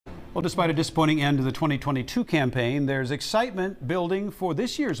Well, despite a disappointing end to the 2022 campaign, there's excitement building for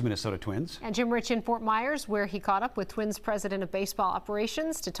this year's Minnesota Twins. And Jim Rich in Fort Myers, where he caught up with Twins president of baseball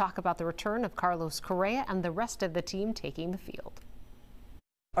operations to talk about the return of Carlos Correa and the rest of the team taking the field.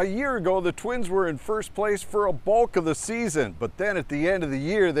 A year ago, the Twins were in first place for a bulk of the season, but then at the end of the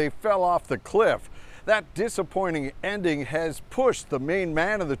year, they fell off the cliff. That disappointing ending has pushed the main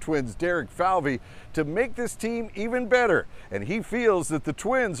man of the Twins, Derek Falvey, to make this team even better. And he feels that the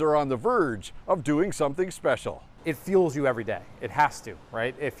Twins are on the verge of doing something special. It fuels you every day. It has to,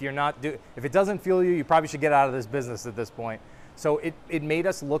 right? If it doesn't fuel you, you probably should get out of this business at this point. So it made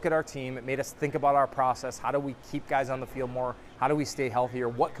us look at our team. It made us think about our process. How do we keep guys on the field more? How do we stay healthier?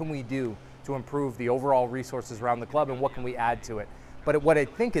 What can we do to improve the overall resources around the club, and what can we add to it? But what I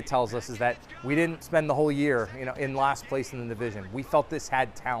think it tells us is that we didn't spend the whole year, in last place in the division. We felt this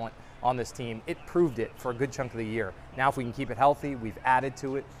had talent on this team. It proved it for a good chunk of the year. Now if we can keep it healthy, we've added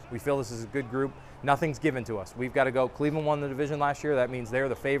to it. We feel this is a good group. Nothing's given to us. We've got to go. Cleveland won the division last year. That means they're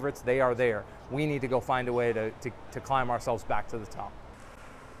the favorites. They are there. We need to go find a way to climb ourselves back to the top.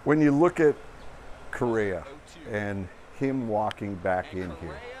 When you look at Correa and him walking back in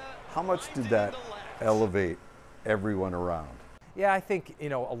here, how much did that elevate everyone around? Yeah, I think, a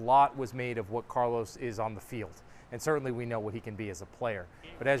lot was made of what Carlos is on the field. And certainly we know what he can be as a player.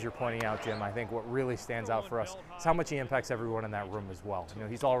 But as you're pointing out, Jim, I think what really stands out for us is how much he impacts everyone in that room as well.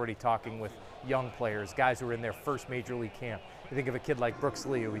 He's already talking with young players, guys who are in their first major league camp. You think of a kid like Brooks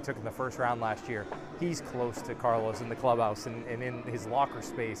Lee, who he took in the first round last year. He's close to Carlos in the clubhouse and in his locker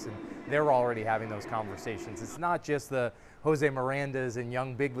space, and they're already having those conversations. It's not just the Jose Mirandas and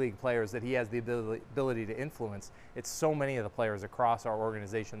young big league players that he has the ability to influence. It's so many of the players across our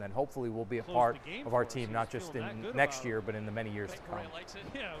organization that hopefully will be a part of our team, not just in next year, but in the many years to come.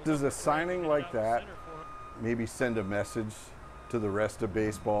 Does a signing like that maybe send a message to the rest of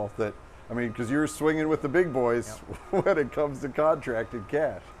baseball that, because you're swinging with the big boys when it comes to contracted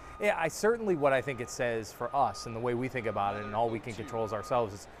cash? Yeah, what I think it says for us and the way we think about it, and all we can control is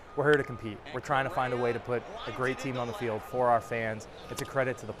ourselves, is we're here to compete. We're trying to find a way to put a great team on the field for our fans. It's a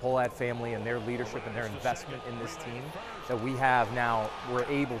credit to the Pohlad family and their leadership and their investment in this team that we have now. We're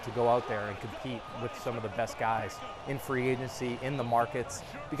able to go out there and compete with some of the best guys in free agency, in the markets,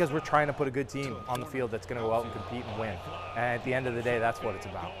 because we're trying to put a good team on the field that's going to go out and compete and win. And at the end of the day, that's what it's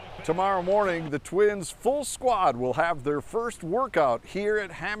about. Tomorrow morning, the Twins' full squad will have their first workout here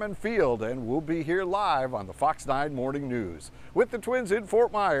at Hammond Field, and we'll be here live on the Fox 9 Morning News. With the Twins in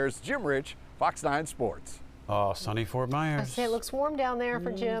Fort Myers, Jim Rich, Fox 9 Sports. Oh, sunny Fort Myers. I say it looks warm down there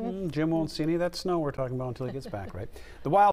for Jim. Jim won't see any of that snow we're talking about until he gets back, right? The Wild